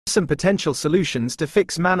some potential solutions to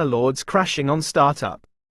fix Manor crashing on startup.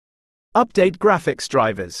 Update graphics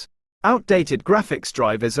drivers. Outdated graphics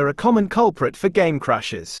drivers are a common culprit for game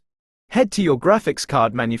crashes. Head to your graphics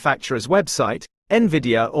card manufacturer's website,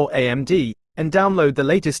 NVIDIA or AMD, and download the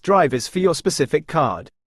latest drivers for your specific card.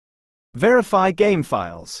 Verify game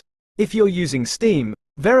files. If you're using Steam,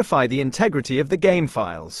 verify the integrity of the game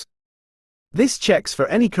files. This checks for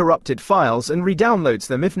any corrupted files and re-downloads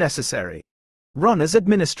them if necessary. Run as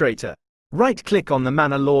administrator. Right-click on the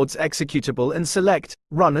Manor executable and select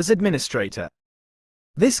Run as Administrator.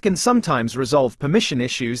 This can sometimes resolve permission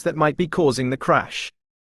issues that might be causing the crash.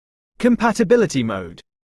 Compatibility mode.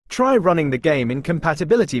 Try running the game in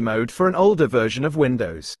compatibility mode for an older version of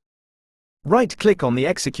Windows. Right-click on the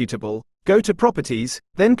executable, go to Properties,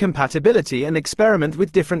 then Compatibility and experiment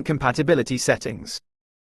with different compatibility settings.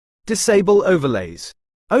 Disable overlays.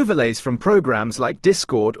 Overlays from programs like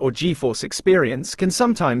Discord or GeForce Experience can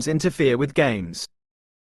sometimes interfere with games.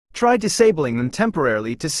 Try disabling them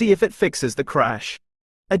temporarily to see if it fixes the crash.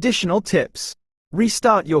 Additional tips.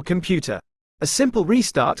 Restart your computer. A simple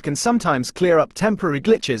restart can sometimes clear up temporary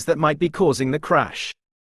glitches that might be causing the crash.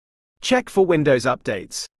 Check for Windows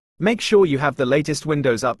updates. Make sure you have the latest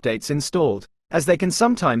Windows updates installed, as they can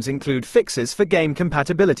sometimes include fixes for game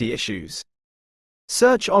compatibility issues.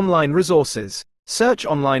 Search online resources. Search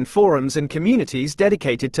online forums and communities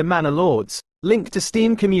dedicated to Manor link to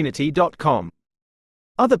steamcommunity.com.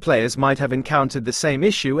 Other players might have encountered the same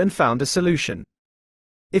issue and found a solution.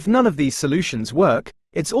 If none of these solutions work,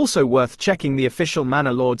 it's also worth checking the official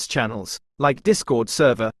Manor channels, like Discord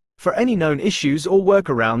server, for any known issues or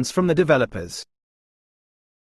workarounds from the developers.